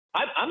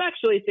I'm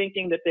actually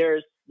thinking that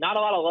there's not a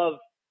lot of love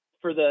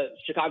for the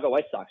Chicago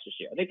White Sox this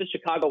year. I think the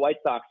Chicago White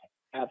Sox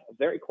have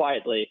very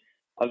quietly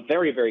a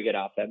very, very good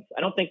offense.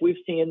 I don't think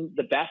we've seen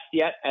the best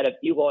yet out of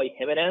Eloy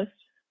Jimenez.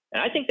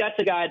 And I think that's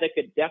a guy that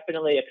could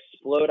definitely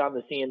explode on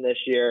the scene this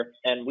year.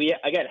 And we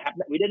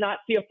did not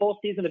see a full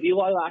season of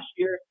Eloy last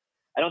year.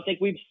 I don't think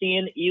we've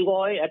seen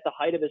Eloy at the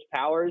height of his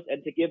powers,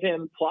 and to give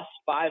him plus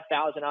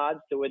 5,000 odds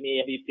to win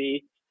the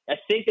MVP, I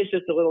think it's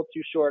just a little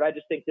too short. I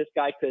just think this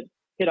guy could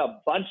hit a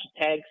bunch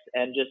of tanks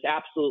and just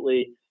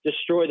absolutely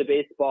destroy the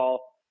baseball.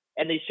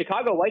 And the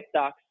Chicago White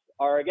Sox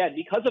are, again,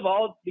 because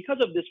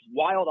of this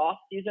wild off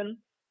season,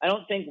 I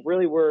don't think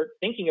really we're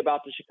thinking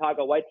about the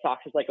Chicago White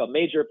Sox as like a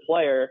major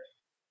player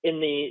in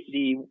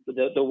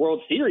the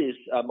World Series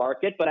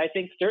market. But I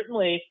think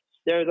certainly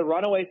they're the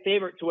runaway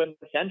favorite to win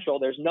the Central.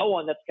 There's no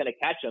one that's going to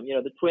catch them. You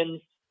know, the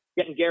Twins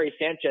getting Gary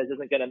Sanchez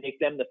isn't going to make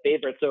them the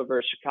favorites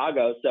over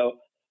Chicago. So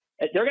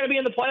they're going to be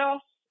in the playoffs.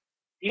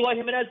 Eloy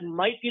Jimenez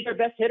might be their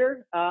best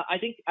hitter. I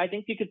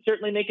think you could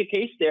certainly make a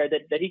case there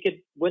that he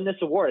could win this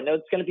award. I know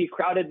it's going to be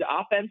crowded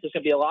offense. There's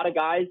going to be a lot of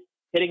guys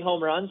hitting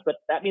home runs, but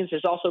that means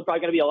there's also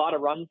probably going to be a lot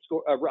of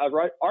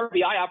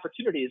RBI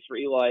opportunities for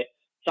Eloy.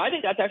 So I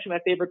think that's actually my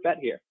favorite bet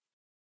here.